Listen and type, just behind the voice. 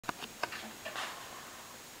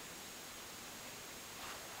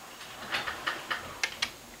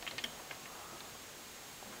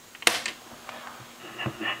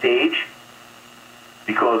stage,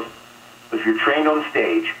 because if you're trained on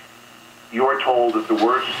stage, you are told that the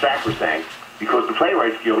words are sacrosanct, because the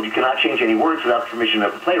Playwrights Guild, you cannot change any words without permission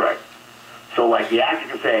of the playwright. So, like, the actor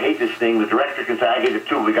can say, I hate this thing, the director can say, I hate it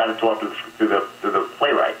too, we got to talk to the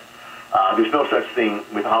playwright. There's no such thing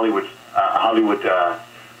with Hollywood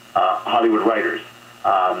writers.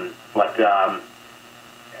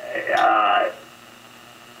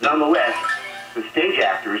 Nonetheless, the stage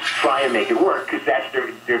actors try and make it work, because that's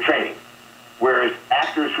their training. Whereas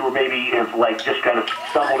actors who are maybe have, like, just kind of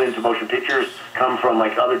stumbled into motion pictures, come from,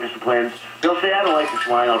 like, other disciplines, they'll say, I don't like this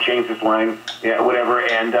line, I'll change this line, yeah, whatever.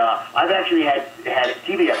 And I've actually had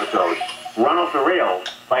TV episodes run off the rails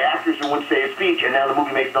by actors who wouldn't say a speech, and now the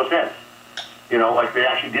movie makes no sense. You know, like, they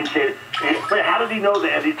actually didn't say it. But how did he know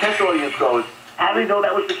that? And the test audience goes, how did he know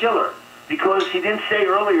that was the killer? Because he didn't say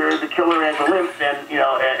earlier the killer has a limp and, you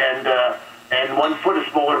know, and 1 foot is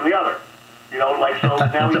smaller than the other. You know, like, so now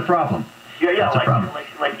that's a problem. Yeah,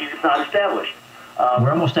 like it's not established.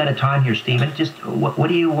 We're almost out of time here, Stephen. Just what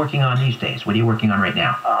are you working on these days? What are you working on right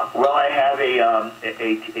now? Well, I have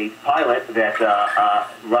a pilot that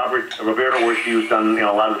Roberto Orsi, who's done, you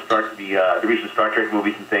know, a lot of the recent Star Trek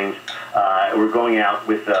movies and things. We're going out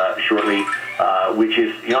with shortly, which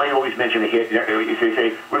is, you know, you always mention a hit. You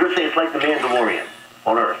say we're going to say it's like The Mandalorian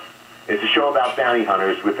on Earth. It's a show about bounty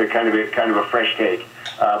hunters with a kind of a fresh take,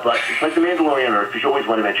 but it's like The Mandalorian on Earth because you always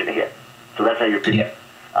want to mention a hit. So that's how you're pitching. Yeah.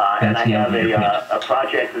 And I have a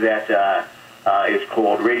project that is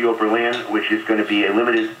called Radio Berlin, which is going to be a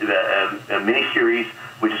limited a miniseries,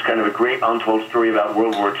 which is kind of a great untold story about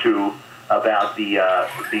World War II, about the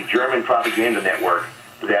German propaganda network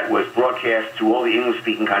that was broadcast to all the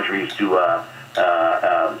English-speaking countries to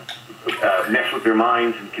mess with their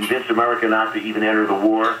minds and convince America not to even enter the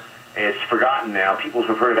war. It's forgotten now. People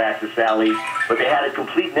have heard of Access Sally, but they had a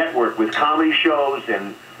complete network with comedy shows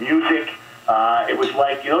and music. It was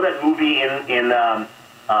like, you know that movie in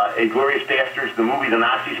Inglourious Bastards, the movie the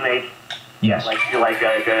Nazis make? Yes. Like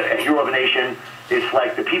a Hero of a Nation. It's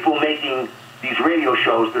like the people making these radio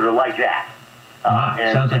shows that are like that.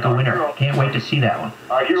 Sounds like a winner. Can't wait to see that one.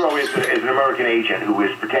 Our hero is an American agent who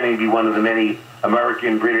is pretending to be one of the many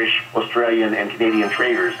American, British, Australian, and Canadian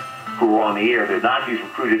traders who were on the air. The Nazis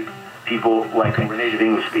recruited people like who were native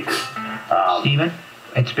English speakers. Stephen,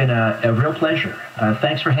 it's been a real pleasure.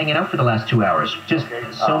 Thanks for hanging out for the last 2 hours. Just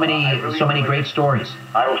so many great stories.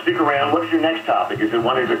 I will stick around. What's your next topic? Is it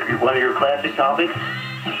one of your classic topics?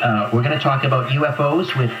 We're going to talk about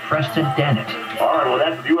UFOs with Preston Dennett. All right. Well,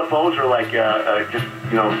 that's UFOs are like just,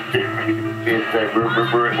 you know,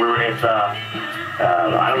 we're at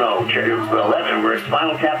I don't know 11. We're at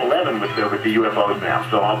Spinal Tap 11 with the UFOs now.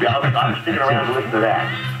 So I'm sticking around to listen to that.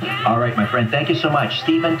 All right, my friend. Thank you so much,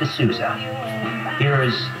 Stephen D'Souza. Here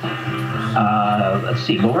is, let's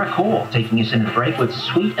see, Laura Cole taking us into the break with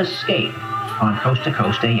Sweet Escape on Coast to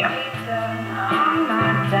Coast AM.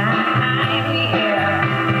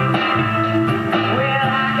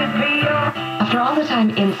 After all the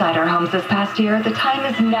time inside our homes this past year, the time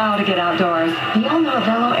is now to get outdoors. The all-new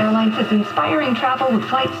Avello Airlines is inspiring travel with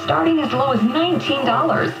flights starting as low as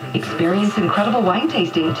 $19. Experience incredible wine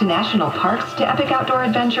tasting to national parks to epic outdoor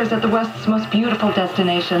adventures at the West's most beautiful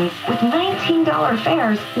destinations. With $19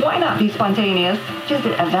 fares, why not be spontaneous?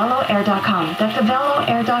 Visit AvelloAir.com. That's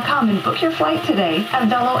AvelloAir.com and book your flight today.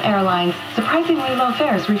 Avello Airlines. Surprisingly low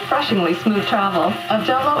fares, refreshingly smooth travel.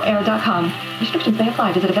 AvelloAir.com. Restrictions may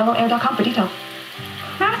apply. Visit AvelloAir.com for details.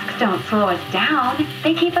 Masks don't slow us down.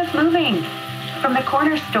 They keep us moving. From the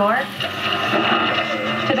corner store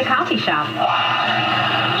to the coffee shop.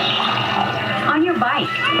 On your bike.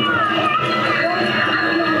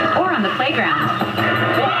 Or on the playground.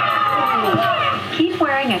 Keep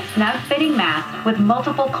wearing a snug-fitting mask with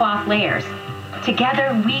multiple cloth layers.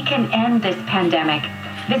 Together, we can end this pandemic.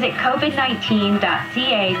 Visit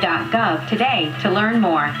covid19.ca.gov today to learn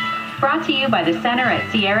more. Brought to you by the Center at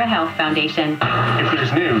Sierra Health Foundation. If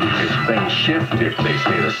there's news, if things shift, if they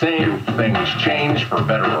stay the same, if things change for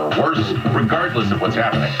better or worse, regardless of what's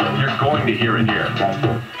happening, you're going to hear it here.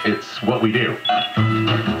 It's what we do.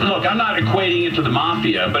 Look, I'm not equating it to the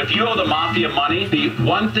mafia, but if you owe the mafia money, the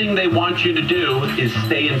one thing they want you to do is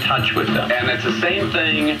stay in touch with them. And it's the same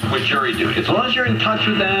thing with jury duty. As long as you're in touch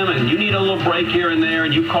with them and you need a little break here and there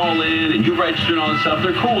and you call in and you register and all that stuff,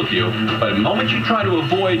 they're cool with you. But the moment you try to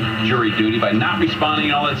avoid jury duty by not responding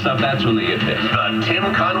and all that stuff, that's when they get pissed. The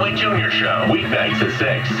Tim Conway Jr. Show, weeknights at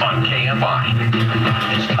 6 on KFI.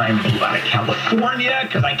 It's time to move out of California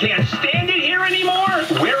because I can't stand it here anymore.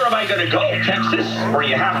 Where am I going? going to go? Texas, where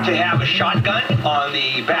you have to have a shotgun on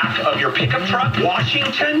the back of your pickup truck?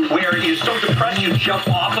 Washington, where you're so depressed you jump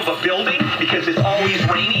off of a building because it's always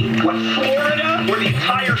raining? What, Florida, where the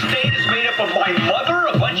entire state is made up of my mother,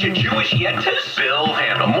 a bunch of Jewish yentas? Bill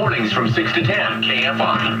Handel, mornings from 6 to 10,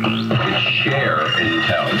 KFI. It's share and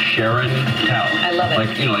tell. Share and tell. I love it.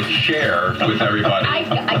 Like, you know, like share with everybody.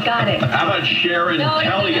 I got it. How about share and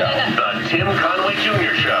tell you? The Tim Conway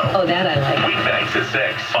Jr. Show. Oh, that I like. Weeknights at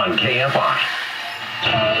 6 on KFI.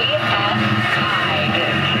 KFI.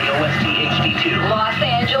 And KOST HD2. Los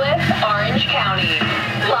Angeles, Orange County.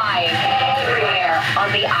 Live everywhere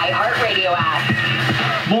on the iHeartRadio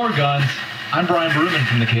app. More guns. I'm Brian Bruman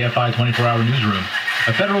from the KFI 24-hour newsroom.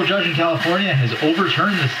 A federal judge in California has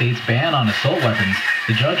overturned the state's ban on assault weapons.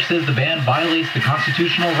 The judge says the ban violates the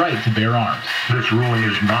constitutional right to bear arms. This ruling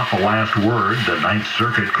is not the last word. The Ninth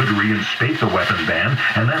Circuit could reinstate the weapon ban,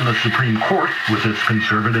 and then the Supreme Court, with its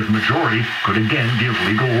conservative majority, could again give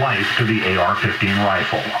legal life to the AR-15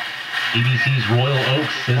 rifle. ABC's Royal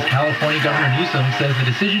Oaks says California Governor Newsom says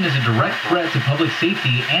the decision is a direct threat to public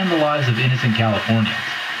safety and the lives of innocent Californians.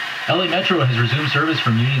 LA Metro has resumed service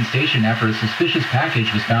from Union Station after a suspicious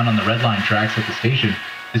package was found on the Red Line tracks at the station.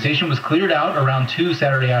 The station was cleared out around 2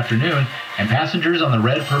 Saturday afternoon, and passengers on the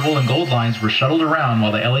red, purple, and gold lines were shuttled around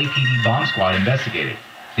while the LAPD bomb squad investigated.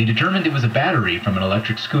 They determined it was a battery from an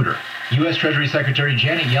electric scooter. U.S. Treasury Secretary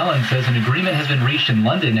Janet Yellen says an agreement has been reached in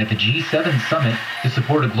London at the G7 summit to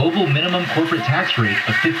support a global minimum corporate tax rate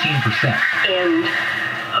of 15%. And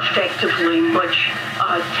effectively much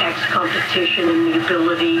tax competition and the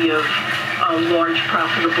ability of large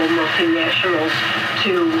profitable multinationals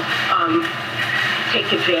to take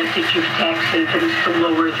advantage of tax havens to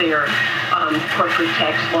lower their corporate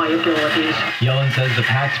tax liabilities. Yellen says the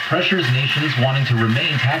pact pressures nations wanting to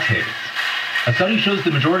remain tax havens. A study shows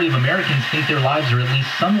the majority of Americans think their lives are at least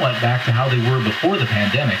somewhat back to how they were before the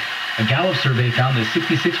pandemic. A Gallup survey found that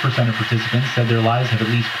 66% of participants said their lives have at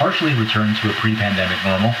least partially returned to a pre-pandemic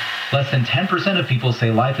normal. Less than 10% of people say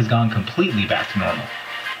life has gone completely back to normal.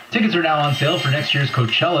 Tickets are now on sale for next year's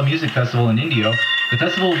Coachella Music Festival in Indio. The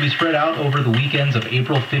festival will be spread out over the weekends of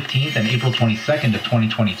April 15th and April 22nd of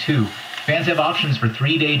 2022. Fans have options for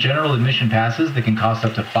 3-day general admission passes that can cost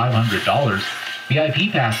up to $500. VIP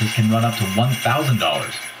passes can run up to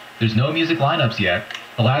 $1,000. There's no music lineups yet.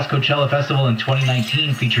 The last Coachella Festival in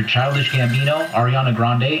 2019 featured Childish Gambino, Ariana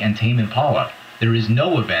Grande, and Tame Impala. There is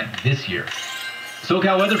no event this year.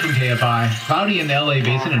 SoCal weather from KFI. Cloudy in the LA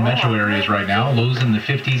Basin and metro areas right now. Lows in the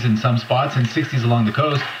 50s in some spots and 60s along the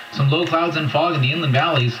coast. Some low clouds and fog in the inland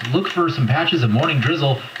valleys. Look for some patches of morning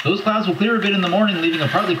drizzle. Those clouds will clear a bit in the morning, leaving a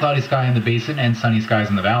partly cloudy sky in the basin and sunny skies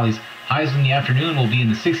in the valleys. Highs in the afternoon will be in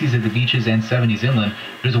the 60s at the beaches and 70s inland.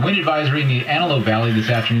 There's a wind advisory in the Antelope Valley this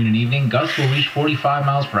afternoon and evening. Gusts will reach 45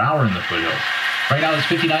 miles per hour in the foothills. Right now it's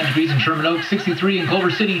 59 degrees in Sherman Oaks, 63 in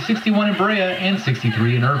Culver City, 61 in Brea, and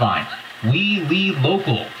 63 in Irvine. We lead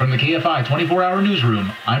local. From the KFI 24-hour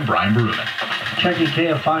newsroom, I'm Brian Bruman. Checking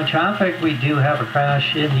KFI traffic, we do have a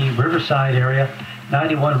crash in the Riverside area,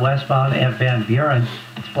 91 westbound at Van Buren.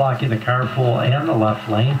 It's blocking the carpool and the left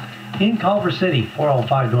lane. In Culver City,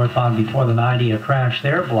 405 northbound before the 90, a crash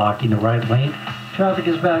there, blocking the right lane. Traffic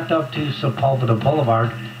is backed up to Sepulveda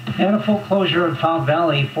Boulevard. And a full closure in Found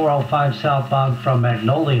Valley, 405 southbound from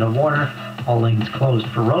Magnolia to Warner. All lanes closed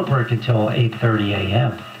for road work until 8:30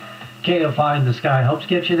 a.m. KFI in the Sky helps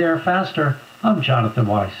get you there faster. I'm Jonathan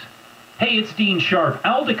Weiss. Hey, it's Dean Sharp.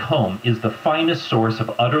 Aldic Home is the finest source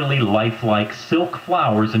of utterly lifelike silk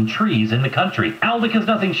flowers and trees in the country. Aldic is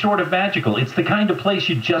nothing short of magical. It's the kind of place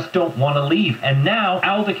you just don't want to leave. And now,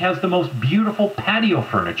 Aldic has the most beautiful patio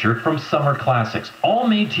furniture from Summer Classics, all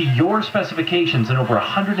made to your specifications in over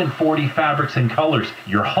 140 fabrics and colors.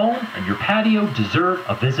 Your home and your patio deserve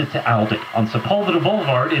a visit to Aldic on Sepulveda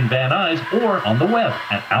Boulevard in Van Nuys or on the web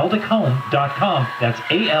at aldichome.com. That's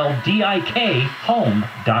ALDIK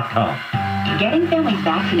home.com. Getting families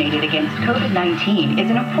vaccinated against COVID-19 is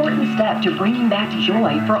an important step to bringing back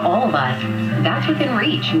joy for all of us. That's within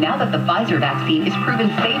reach now that the Pfizer vaccine is proven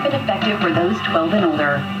safe and effective for those 12 and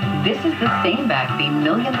older. This is the same vaccine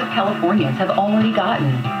millions of Californians have already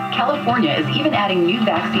gotten. California is even adding new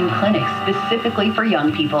vaccine clinics specifically for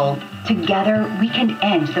young people. Together, we can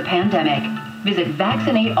end the pandemic. Visit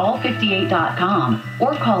vaccinateall58.com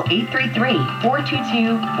or call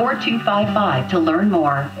 833-422-4255 to learn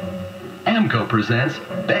more. AMCO presents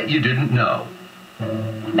Bet You Didn't Know.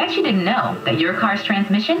 Bet you didn't know that your car's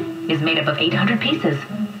transmission is made up of 800 pieces.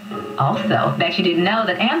 Also, bet you didn't know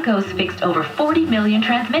that AMCO's fixed over 40 million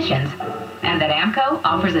transmissions and that AMCO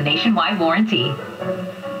offers a nationwide warranty.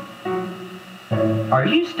 Are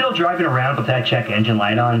you still driving around with that check engine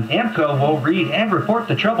light on? AMCO will read and report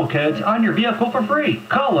the trouble codes on your vehicle for free.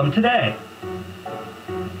 Call them today.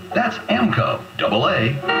 That's AMCO,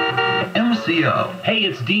 AA-MCO. Hey,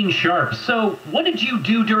 it's Dean Sharp. So, what did you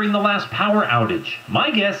do during the last power outage? My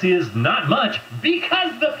guess is not much,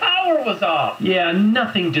 because the power was off. Yeah,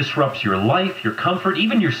 nothing disrupts your life, your comfort,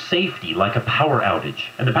 even your safety like a power outage.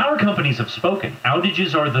 And the power companies have spoken.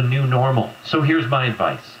 Outages are the new normal. So here's my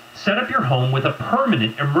advice. Set up your home with a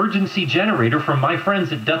permanent emergency generator from my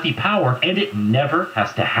friends at Duthie Power, and it never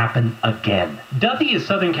has to happen again. Duthie is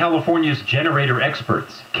Southern California's generator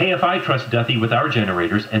experts. KFI trusts Duthie with our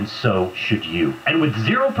generators, and so should you. And with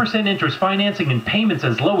 0% interest financing and payments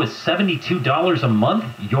as low as $72 a month,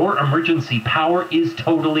 your emergency power is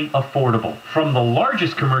totally affordable. From the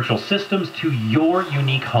largest commercial systems to your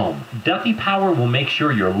unique home, Duthie Power will make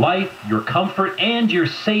sure your life, your comfort, and your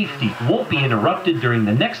safety won't be interrupted during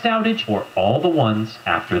the next outage or all the ones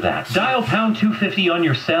after that. Dial pound 250 on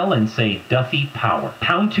your cell and say Duthie Power.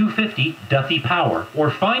 Pound 250 Duthie Power,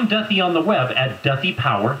 or find Duthie on the web at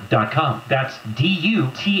duthiepower.com. That's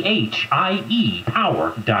DUTHIE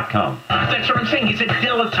power.com. That's what I'm saying. He's a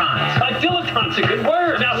dilettante. A dilettante's a good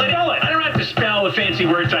word. Now, let it. I don't have to spell the fancy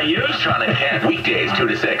words I use. Sean and Ken, weekdays 2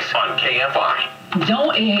 to 6 on KFI.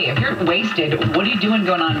 Hey, if you're wasted, what are you doing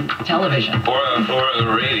going on television? Or the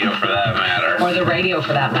radio, for that matter. Or the radio,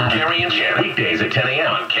 for that matter. Gary and Shannon, weekdays at 10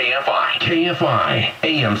 a.m. on KFI. KFI,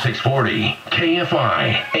 AM 640.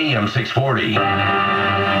 KFI, AM 640.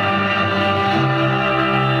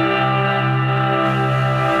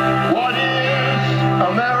 What is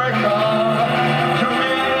America to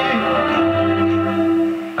me?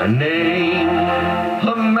 A name,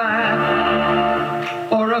 a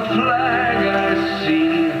map, or a flag I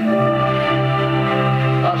see.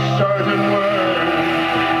 A certain word,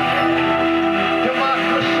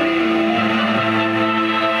 democracy.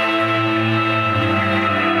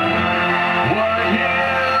 What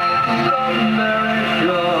is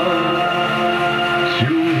America to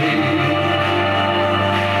me?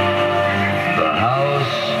 The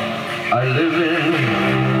house I live in,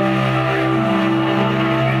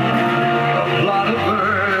 a plot of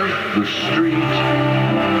earth, the street,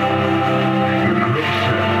 the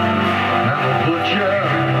grocer and the butcher,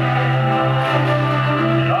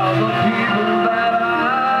 and all the people that I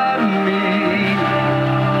meet,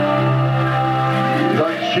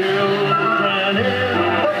 the children in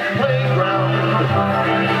the playground,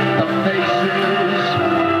 the faces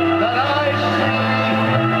that I see,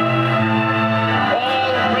 all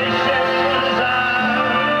races and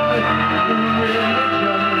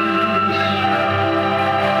religions.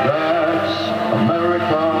 That's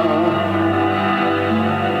America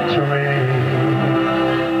to me.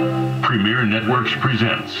 Premier Networks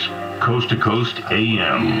presents Coast to Coast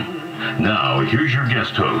AM. Now, here's your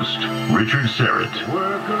guest host, Richard Serrett.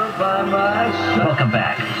 Welcome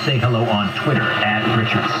back. Say hello on Twitter at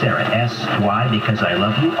Richard Serrett. S-Y because I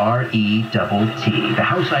love you, R-E-T-T. The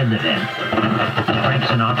house I live in. Frank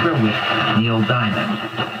Sinatra with Neil Diamond.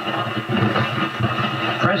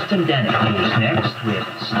 Preston Dennett is next with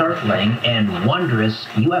startling and wondrous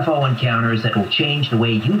UFO encounters that will change the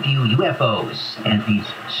way you view UFOs and these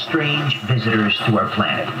strange visitors to our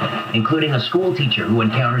planet, including a school teacher who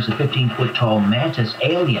encounters a 15-foot-tall mantis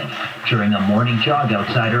alien during a morning jog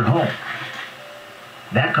outside her home.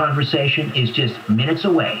 That conversation is just minutes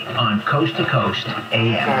away on Coast to Coast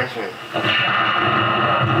AM.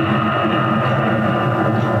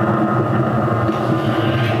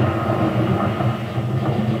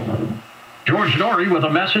 George Norrie with a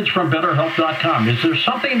message from BetterHelp.com. Is there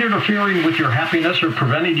something interfering with your happiness or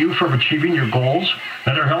preventing you from achieving your goals?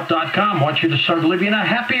 BetterHelp.com wants you to start living a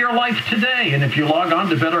happier life today. And if you log on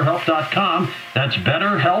to BetterHelp.com, that's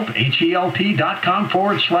BetterHelp,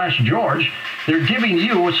 HELP.com/George, they're giving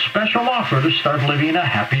you a special offer to start living a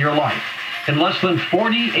happier life. In less than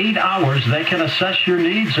 48 hours, they can assess your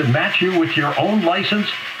needs and match you with your own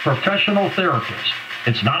licensed professional therapist.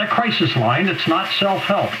 It's not a crisis line. It's not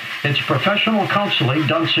self-help. It's professional counseling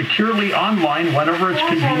done securely online whenever it's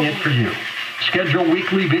convenient for you. Schedule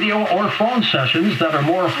weekly video or phone sessions that are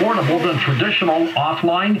more affordable than traditional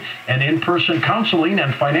offline and in-person counseling,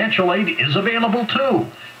 and financial aid is available too.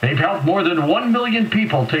 They've helped more than 1 million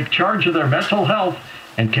people take charge of their mental health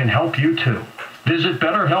and can help you too. Visit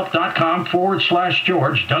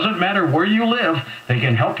BetterHelp.com/George. Doesn't matter where you live, they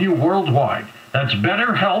can help you worldwide. That's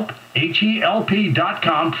BetterHelp,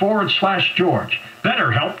 HELP.com/George.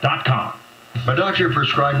 BetterHelp.com. My doctor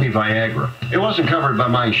prescribed me Viagra. It wasn't covered by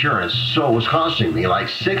my insurance, so it was costing me like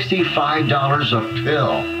 $65 a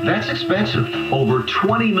pill. That's expensive. Over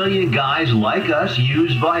 20 million guys like us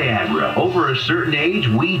use Viagra. Over a certain age,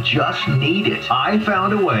 we just need it. I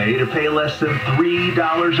found a way to pay less than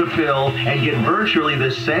 $3 a pill and get virtually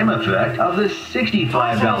the same effect of the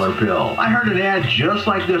 $65 pill. I heard an ad just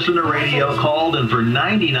like this on the radio, called, and for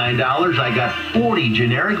 $99, I got 40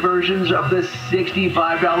 generic versions of the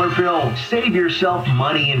 $65 pill. Save yourself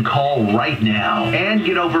money and call right now and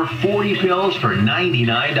get over 40 pills for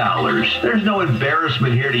 $99. There's no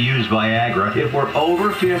embarrassment here to use Viagra. If we're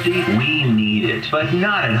over 50, we need it, but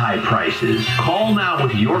not at high prices. Call now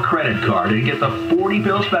with your credit card and get the 40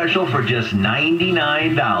 pill special for just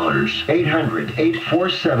 $99.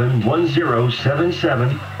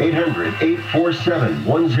 800-847-1077.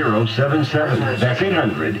 800-847-1077. That's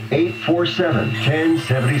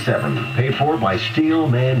 800-847-1077. Paid for by Steel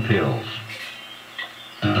Man Pills.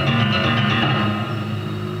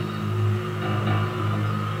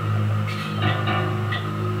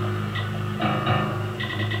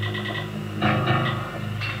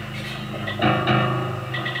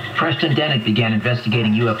 Preston Dennett began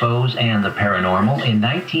investigating UFOs and the paranormal in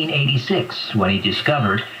 1986 when he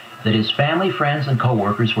discovered that his family, friends, and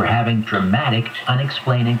coworkers were having dramatic,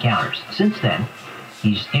 unexplained encounters. Since then,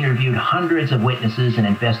 he's interviewed hundreds of witnesses and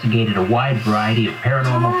investigated a wide variety of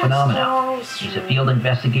paranormal phenomena. He's a field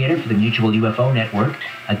investigator for the Mutual UFO Network,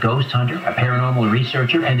 a ghost hunter, a paranormal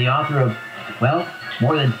researcher, and the author of, well,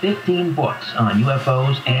 more than 15 books on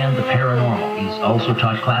UFOs and the paranormal. He's also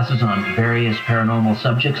taught classes on various paranormal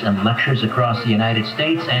subjects and lectures across the United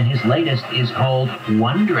States, and his latest is called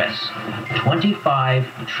Wondrous, 25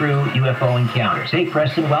 True UFO Encounters. Hey,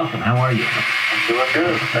 Preston, welcome. How are you? I'm doing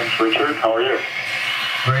good. Thanks, Richard. How are you?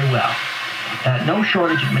 Very well. No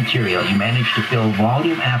shortage of material. You managed to fill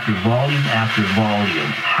volume after volume after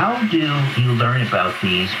volume. How do you learn about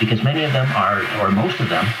these? Because many of them are, or most of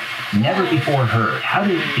them, never before heard. How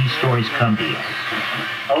do these stories come to you?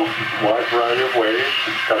 Oh, a wide variety of ways.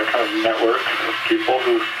 I've got a kind of network of people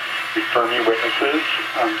who refer me witnesses.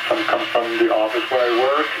 Some come from the office where I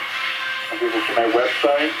work. Some people see my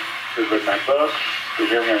website. They read my books. They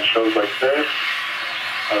hear me on shows like this.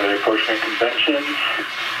 They approach me at conventions.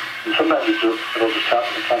 And sometimes it'll just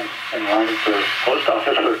happen to come in line at the post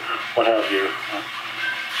office or what have you.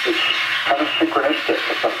 It's kind of synchronistic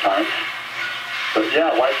sometimes. But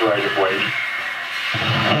yeah, a wide variety of ways.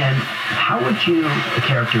 And how would you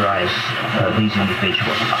characterize these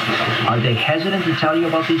individuals? Are they hesitant to tell you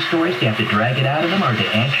about these stories? Do you have to drag it out of them? Are they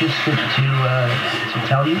anxious to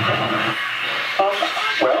tell you?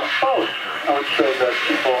 Well, both. I would say that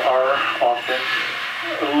people are often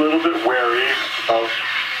a little bit wary about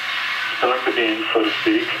spilling the beans, so to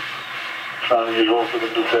speak. It's not unusual for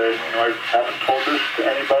them to say, I haven't told this to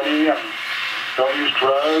anybody. I don't use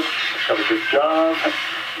drugs. I've got a good job.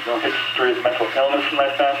 There's no history of mental illness in my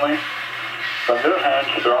family. But on the other hand,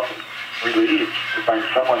 they're often relieved to find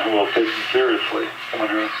someone who will take them seriously, someone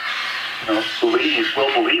who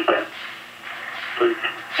will believe them. So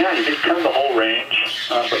yeah, you get kind of the whole range.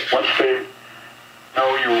 But once they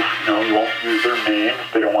know you won't use their name,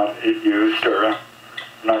 if they don't want it used, or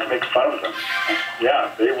not to make fun of them.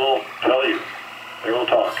 Yeah, they will tell you. They will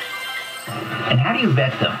talk. And how do you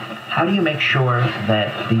vet them? How do you make sure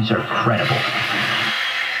that these are credible?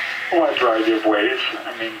 A wide variety of ways.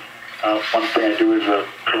 I mean, one thing I do is a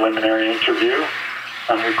preliminary interview,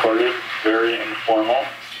 unrecorded, very informal.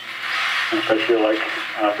 And if I feel like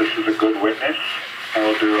this is a good witness, I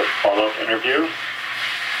will do a follow-up interview,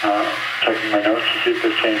 checking my notes to see if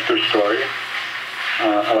they've changed their story.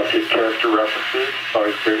 I like to get character references. It's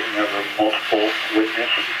always great when you have a multiple witness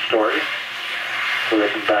story, so they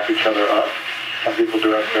can back each other up. Some people do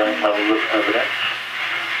have varying levels of evidence.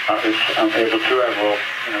 If I'm able to, I will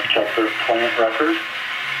check their employment record.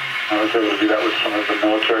 I was able to do that with some of the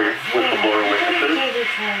military whistleblower witnesses.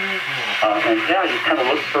 And yeah, you kind of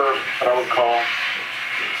look for what I would call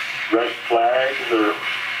red flags or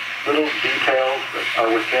little details that are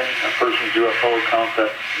within a person's UFO account that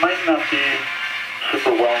might not be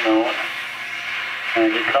super well known. And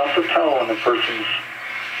you can also tell when the person's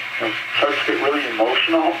starts to get really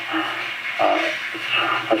emotional.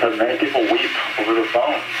 I've had many people weep over the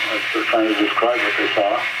phone as they're trying to describe what they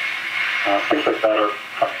saw. Things like that are,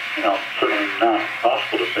 certainly not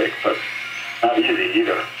possible to fake, but not easy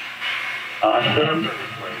either.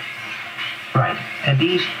 Right. And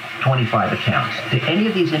these 25 accounts, do any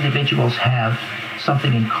of these individuals have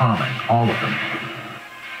something in common, all of them?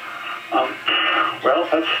 Well,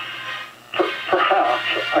 that's perhaps.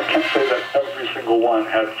 I can't say that every single one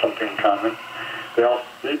had something in common. They all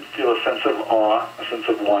did feel a sense of awe, a sense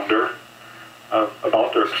of wonder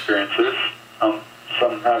about their experiences.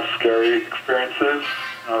 Some have scary experiences.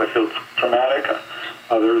 They feel traumatic.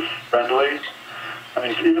 Others friendly. I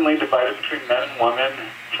mean, it's evenly divided between men and women.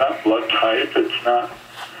 It's not blood type. It's not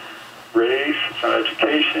race. It's not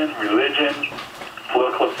education, religion,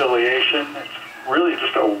 political affiliation. It's really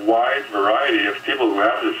just a wide variety of people who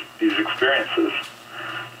have these experiences.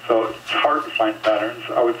 So it's hard to find patterns.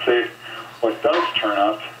 I would say what does turn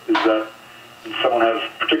up is that when someone has a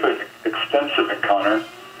particularly extensive encounter,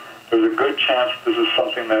 there's a good chance this is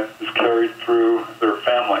something that is carried through their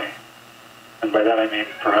family. And by that I mean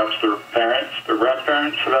perhaps their parents, their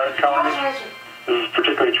grandparents have had encounters. This is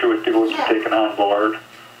particularly true with people who've been taken on board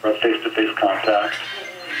or have face-to-face contact.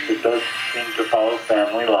 It does seem to follow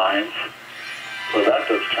family lines, so that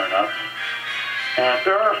does turn up. And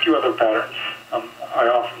there are a few other patterns. I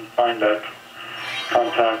often find that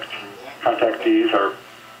contactees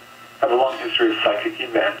have a long history of psychic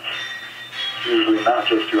events. It's usually not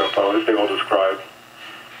just UFOs. They will describe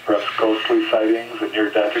perhaps ghostly sightings, a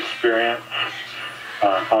near-death experience,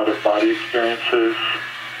 out-of-body experiences,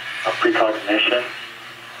 precognition.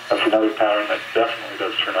 That's another pattern that definitely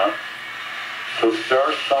does turn up. So there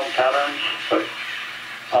are some patterns, but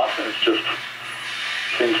often it just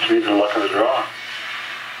seems to be the luck of the draw.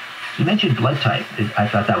 You mentioned blood type. I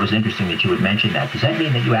thought that was interesting that you would mention that. Does that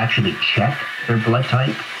mean that you actually check their blood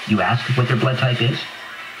type? You ask what their blood type is?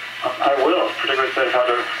 I will, particularly if they've had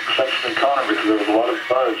an extensive encounter, because there was a lot of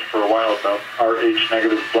buzz for a while about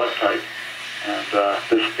Rh-negative blood type, and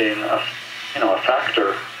this being a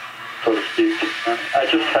factor, so to speak. And I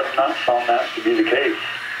just have not found that to be the case.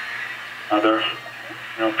 There's,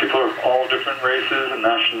 people of all different races and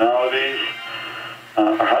nationalities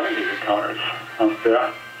are having these encounters.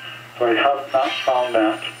 So I have not found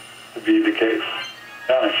that to be the case.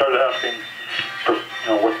 And I started asking,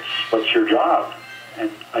 what's your job? And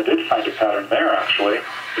I did find a pattern there, actually,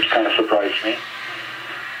 which kind of surprised me.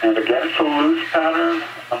 And again, it's a loose pattern.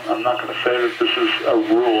 I'm not going to say that this is a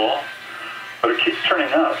rule, but it keeps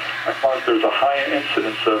turning up. I found there's a high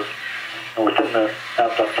incidence of, within the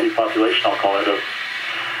abductee population, I'll call it, of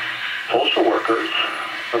social workers,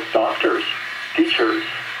 of doctors, teachers,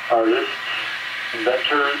 artists,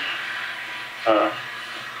 inventors,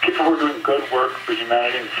 people who are doing good work for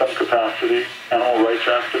humanity in some capacity, animal rights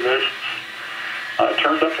activists. It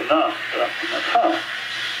turns up enough that I'm like,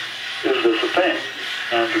 is this a thing?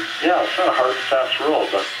 And yeah, it's not a hard and fast rule,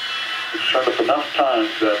 but it's turned up enough times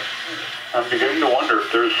that I'm beginning to wonder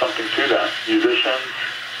if there's something to that. Musicians,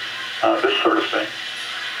 this sort of thing.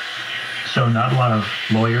 So not a lot of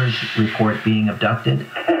lawyers report being abducted?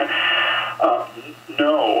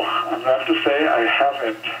 No, I'm going to have to say I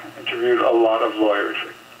haven't interviewed a lot of lawyers.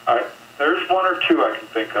 There's one or two I can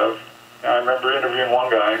think of. I remember interviewing one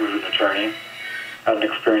guy who was an attorney, had an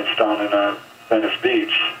experience down in Venice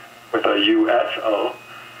Beach with a UFO.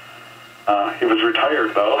 He was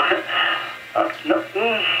retired, though.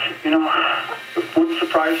 It wouldn't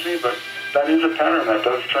surprise me, but that is a pattern that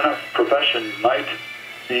does turn up. Profession might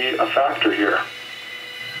be a factor here.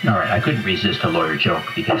 All right, I couldn't resist a lawyer joke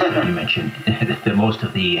because you mentioned that most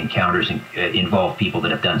of the encounters involve people that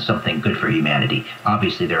have done something good for humanity.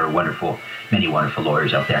 Obviously, there are many wonderful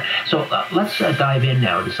lawyers out there. So let's dive in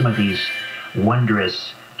now to some of these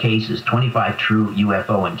wondrous cases, 25 true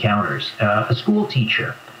UFO encounters. A school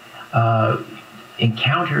teacher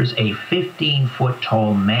encounters a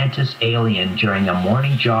 15-foot-tall mantis alien during a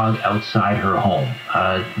morning jog outside her home.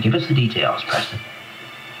 Give us the details, Preston.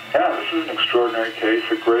 Yeah, this is an extraordinary case,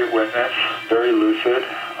 a great witness, very lucid.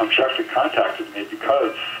 She actually contacted me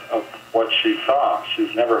because of what she saw.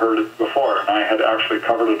 She's never heard it before, and I had actually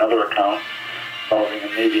covered another account involving a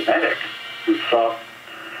Navy medic who saw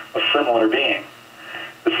a similar being.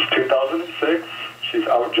 This is 2006. She's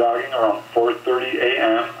out jogging around 4:30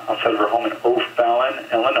 a.m. outside of her home in O'Fallon,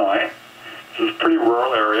 Illinois. This is a pretty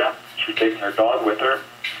rural area. She's taking her dog with her,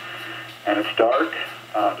 and it's dark.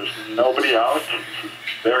 There's nobody out. This is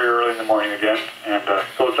very early in the morning again, and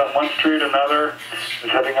goes down one street, another,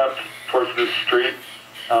 is heading up towards this street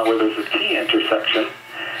where there's a T intersection,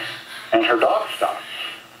 and her dog stops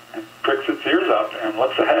and pricks its ears up and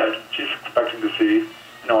looks ahead. She's expecting to see,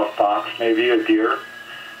 a fox, maybe a deer.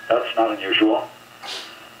 That's not unusual.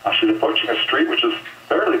 She's approaching a street which is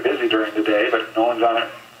fairly busy during the day, but no one's on it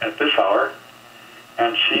at this hour,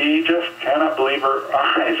 and she just cannot believe her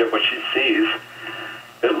eyes at what she sees.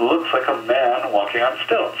 It looks like a man walking on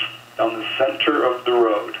stilts down the center of the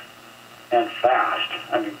road, and fast.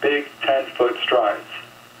 Big 10-foot strides.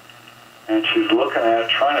 And she's looking at it,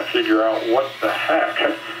 trying to figure out what the heck.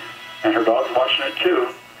 And her dog's watching it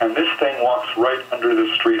too. And this thing walks right under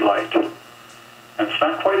the street light. And it's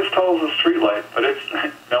not quite as tall as a street light, but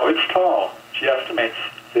it's tall. She estimates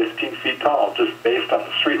 15 feet tall just based on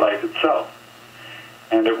the street light itself.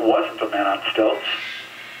 And it wasn't a man on stilts.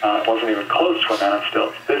 It wasn't even close to a man on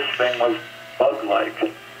stilts. This thing was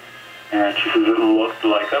bug-like. And she says it looked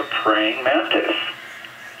like a praying mantis.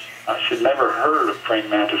 She'd never heard of praying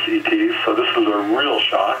mantis ETs, so this was a real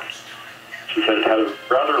shock. She said it had a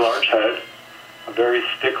rather large head, a very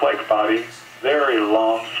stick-like body, very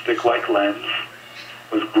long stick-like lens,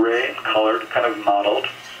 was gray in color, kind of mottled,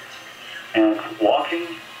 and walking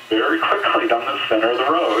very quickly down the center of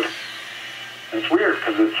the road. And it's weird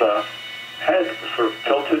because its head was sort of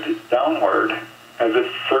tilted downward as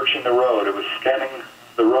if searching the road. It was scanning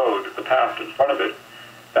the road, the path in front of it,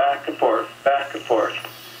 back and forth,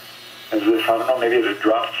 as if, I don't know, maybe it had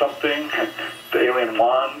dropped something, the alien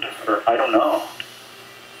wand, or I don't know.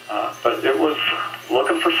 But it was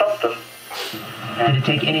looking for something. Did it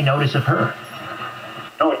take any notice of her?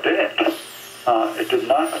 No, it didn't. It did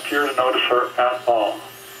not appear to notice her at all,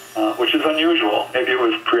 which is unusual. Maybe it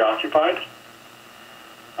was preoccupied.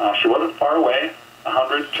 She wasn't far away,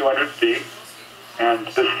 100, 200 feet, and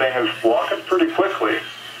this thing is walking pretty quickly.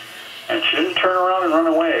 And she didn't turn around and run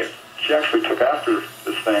away. She actually took after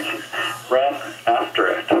this thing, ran after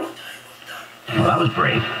it. Well, that was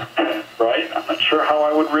brave. Right? I'm not sure how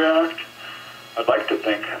I would react. I'd like to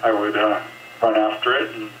think I would run after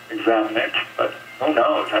it and examine it, but who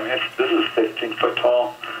knows? I mean, this is 15-foot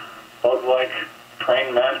tall, bug-like,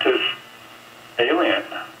 praying mantis alien.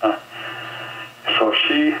 So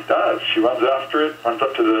she does. She runs after it, runs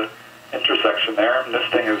up to the intersection there, and this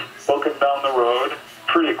thing is booking down the road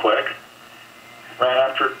pretty quick. Ran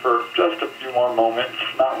after it for just a few more moments,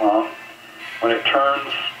 not long, when it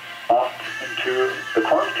turns off into the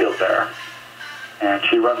cornfield there. And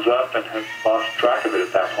she runs up and has lost track of it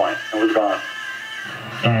at that point and was gone.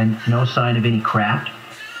 And no sign of any craft?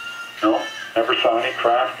 No, never saw any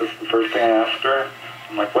craft. That's the first thing I asked her.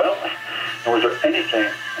 I'm like, well, was there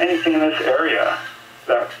anything in this area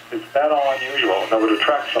that is that all unusual that would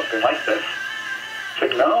attract something like this? She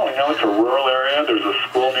said, no, it's a rural area. There's a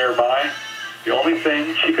school nearby. The only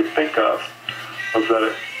thing she could think of was that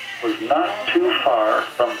it was not too far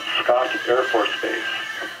from Scott Air Force Base.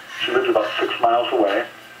 She lives about 6 miles away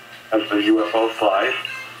as the UFO flies.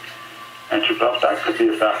 And she thought that could be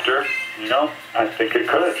a factor. I think it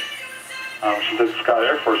could. She said Scott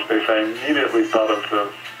Air Force Base. I immediately thought of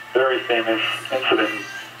the very famous incident in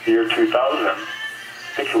the year 2000. I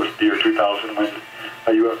think it was the year 2000 when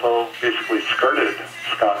a UFO basically skirted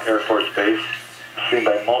Scott Air Force Base, seen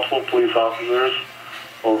by multiple police officers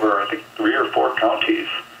over, I think, 3 or 4 counties.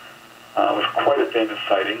 It was quite a famous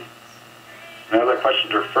sighting. And as I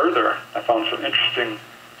questioned her further, I found some interesting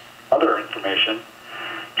other information.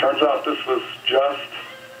 Turns out this was just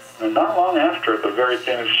not long after the very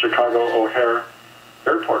famous Chicago O'Hare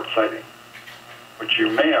Airport sighting, which you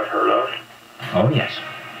may have heard of. Oh, yes.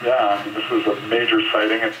 Yeah, this was a major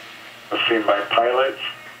sighting. It was seen by pilots,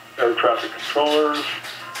 air traffic controllers,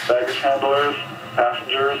 baggage handlers,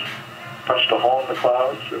 passengers. Punched a hole in the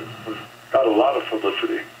clouds. It got a lot of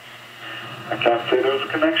publicity. I can't say there was a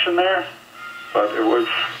connection there, but it was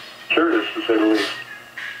curious to say the least.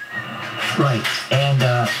 Right, and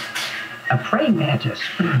a praying mantis.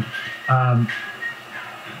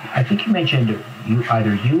 I think you mentioned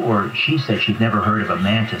either you or she said she'd never heard of a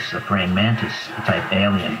mantis, a praying mantis type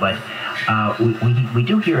alien, but we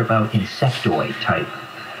do hear about insectoid type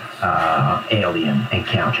alien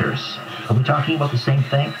encounters. Are we talking about the same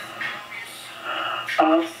thing?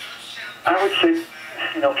 I would say,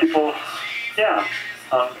 people, yeah,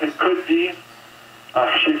 it could be.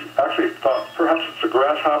 She actually thought perhaps it's a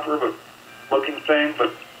grasshopper, but looking thing,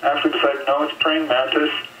 but actually decided no, it's praying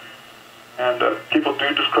mantis. And people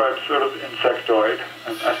do describe sort of insectoid,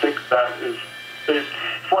 and I think that is,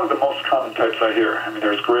 it's one of the most common types I hear. I mean,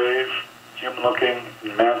 there's grays, human-looking,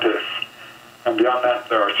 and mantis. And beyond that,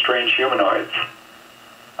 there are strange humanoids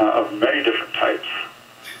of many different types.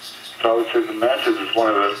 So I would say the mantis is one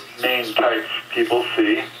of the main types people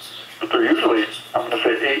see. But they're usually, I'm going to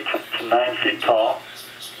say 8 to 9 feet tall.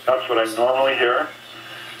 That's what I normally hear.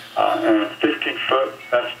 And 15 foot,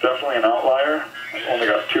 that's definitely an outlier. I've only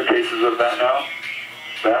got 2 cases of that now.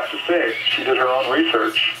 But I have to say, she did her own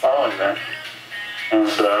research following that and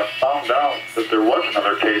found out that there was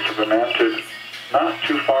another case of a mantid not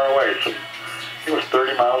too far away. So it was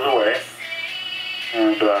 30 miles away.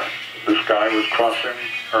 And this guy was crossing,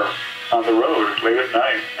 or on the road late at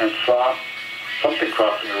night and saw something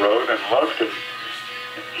crossing the road and looked, and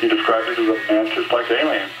he described it as a mantis-like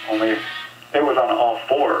alien, only it was on all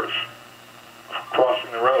 4s.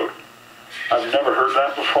 crossing the road. I've never heard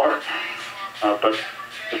that before, but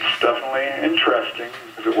it's definitely interesting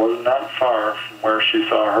because it wasn't that far from where she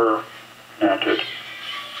saw her mounted.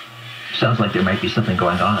 Sounds like there might be something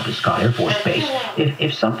going on at the Scott Air Force Base.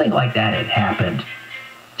 If something like that had happened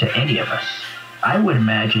to any of us, I would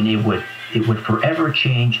imagine it would forever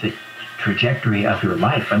change the trajectory of your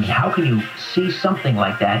life. I mean, how can you see something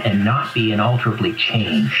like that and not be inalterably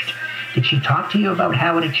changed? Did she talk to you about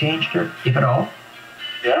how it had changed her, if at all?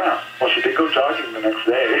 Yeah, well, she did go jogging the next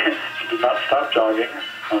day. She did not stop jogging.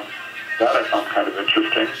 That I found kind of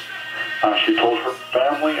interesting. She told her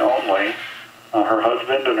family only, her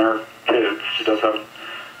husband and her kids. She does have,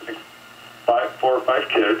 I think, 4 or 5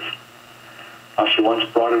 kids. She once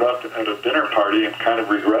brought it up at a dinner party and kind of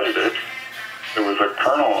regretted it. There was a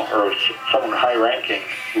colonel or someone high-ranking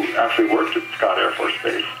who actually worked at Scott Air Force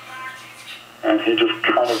Base. And he just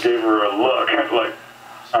kind of gave her a look like,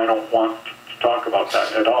 I don't want to talk about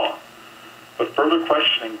that at all. But further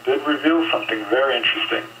questioning did reveal something very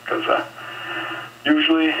interesting, because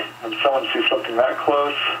usually when someone sees something that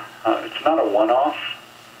close, it's not a one-off.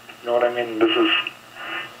 You know what I mean? This is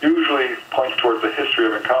usually points towards the history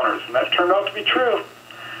of encounters, and that turned out to be true.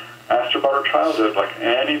 Asked her about her childhood, like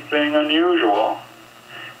anything unusual.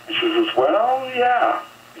 And she says, well, yeah.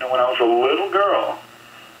 You know, when I was a little girl,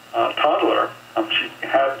 toddler, she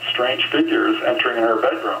had strange figures entering in her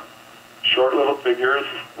bedroom. Short little figures.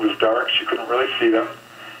 It was dark. She couldn't really see them.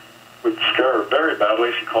 It would scare her very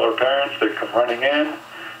badly. She'd call her parents. They'd come running in.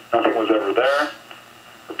 Nothing was ever there.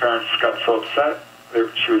 Her parents got so upset.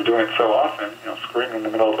 She was doing it so often, you know, screaming in the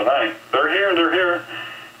middle of the night, they're here,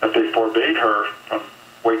 that they forbade her from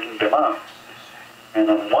waking them up. And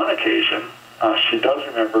on one occasion, she does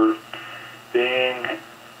remember being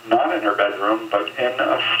not in her bedroom, but in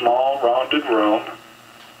a small, rounded room,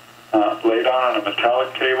 laid on a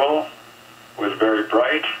metallic table. It was very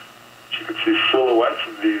bright. She could see silhouettes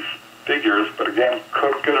of these figures, but again,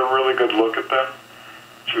 couldn't get a really good look at them.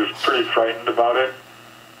 She was pretty frightened about it,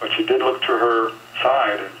 but she did look to her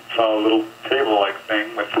side and saw a little table-like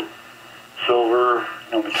thing with silver,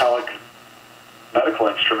 metallic medical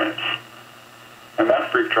instruments. And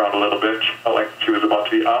that freaked her out a little bit. She felt like she was about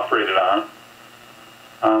to be operated on.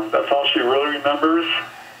 That's all she really remembers,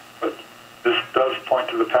 but this does point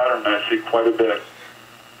to the pattern that I see quite a bit.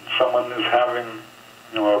 Someone is having,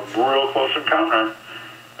 a real close encounter.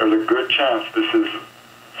 There's a good chance this is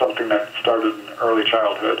something that started in early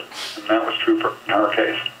childhood, and that was true in her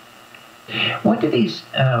case. What do these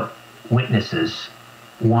witnesses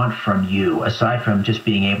want from you, aside from just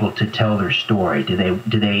being able to tell their story? Do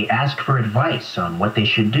they ask for advice on what they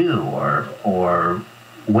should do, or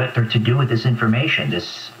what they're to do with this information,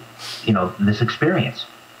 this experience?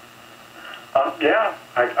 Yeah,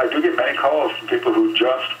 I do get many calls from people who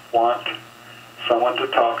just want someone to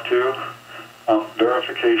talk to,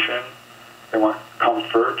 verification. They want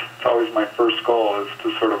comfort. It's always my first goal, is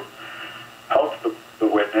to sort of help the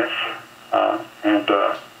witness and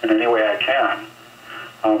in any way I can.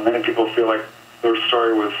 Many people feel like their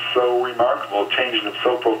story was so remarkable, changed them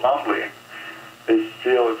so profoundly. They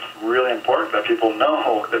feel it's really important that people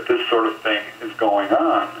know that this sort of thing is going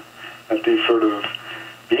on, that these sort of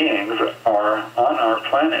beings are on our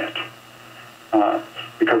planet,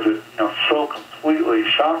 because it so completely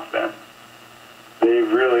shocked them. They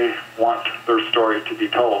really want their story to be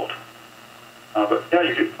told. But yeah,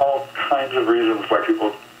 you get all kinds of reasons why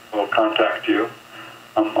people will contact you.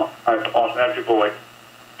 I've often had people like,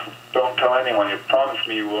 don't tell anyone, you promised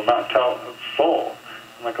me you will not tell a soul.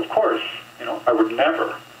 I'm like, of course, I would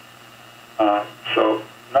never. So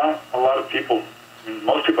not a lot of people,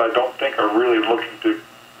 most people I don't think are really looking to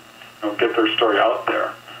get their story out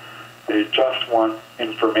there. They just want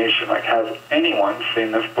information, like, has anyone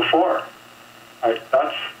seen this before?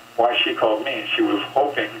 That's why she called me. She was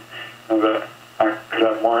hoping that I could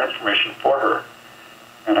have more information for her.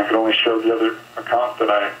 And I could only show the other account that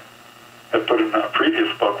I had put in a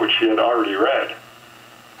previous book, which she had already read.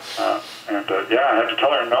 I had to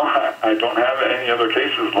tell her, no, I don't have any other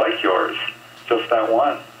cases like yours, just that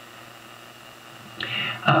one.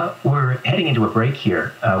 We're heading into a break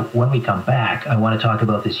here. When we come back, I want to talk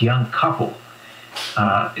about this young couple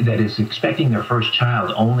that is expecting their first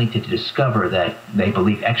child, only to discover that they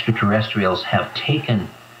believe extraterrestrials have taken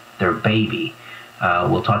their baby.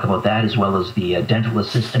 We'll talk about that, as well as the dental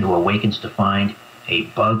assistant who awakens to find a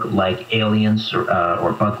bug-like aliens,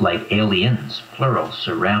 or bug-like aliens, plural,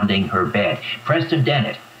 surrounding her bed. Preston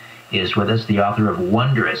Dennett is with us, the author of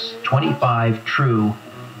Wondrous, 25 True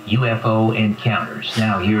UFO Encounters.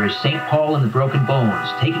 Now here's St. Paul and the Broken Bones,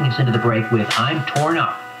 taking us into the break with I'm Torn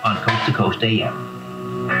Up on Coast to Coast AM.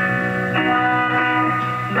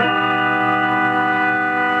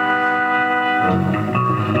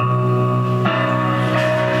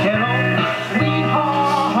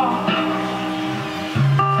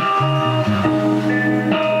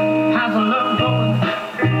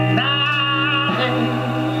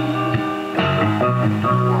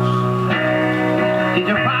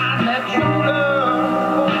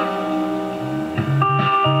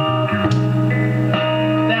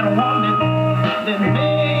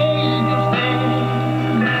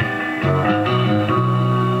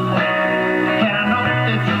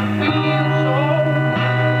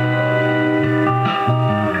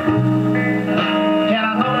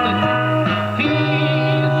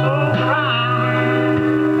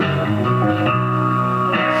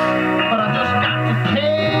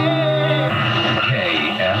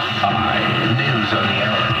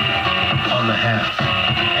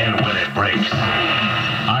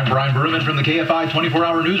 From the KFI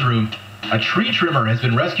 24-hour newsroom. A tree trimmer has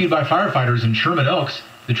been rescued by firefighters in Sherman Oaks.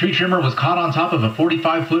 The tree trimmer was caught on top of a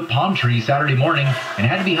 45-foot palm tree Saturday morning and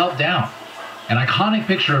had to be helped down. An iconic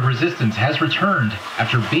picture of resistance has returned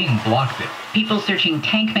after Bing blocked it. People searching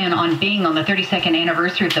Tank Man on Bing on the 32nd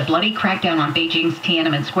anniversary of the bloody crackdown on Beijing's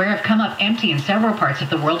Tiananmen Square have come up empty in several parts of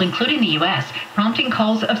the world, including the U.S., prompting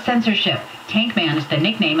calls of censorship. Tank Man is the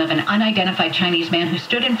nickname of an unidentified Chinese man who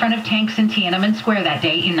stood in front of tanks in Tiananmen Square that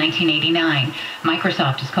day in 1989.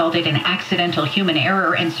 Microsoft has called it an accidental human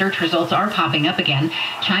error, and search results are popping up again.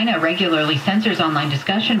 China regularly censors online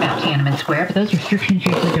discussion about Tiananmen Square, but those restrictions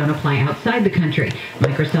usually don't apply outside the country.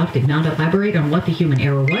 Microsoft did not elaborate on what the human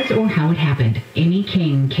error was or how it happened. Amy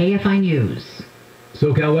King, KFI News.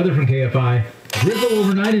 SoCal weather from KFI. Drizzle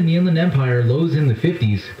overnight in the Inland Empire, lows in the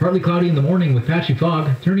 50s. Partly cloudy in the morning with patchy fog,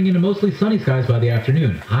 turning into mostly sunny skies by the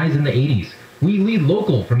afternoon. Highs in the 80s. We lead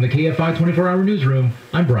local from the KFI 24-hour newsroom.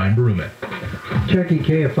 I'm Brian Baruman. Checking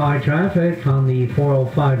KFI traffic on the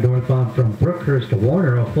 405 northbound from Brookhurst to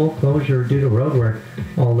Warner. A full closure due to road work.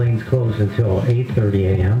 All lanes closed until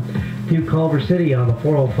 8:30 a.m. Through Culver City on the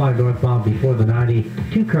 405 northbound before the 90.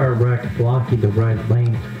 Two-car wreck blocking the right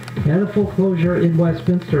lane. And a full closure in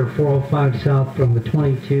Westminster, 405 south from the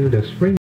 22 to Spring.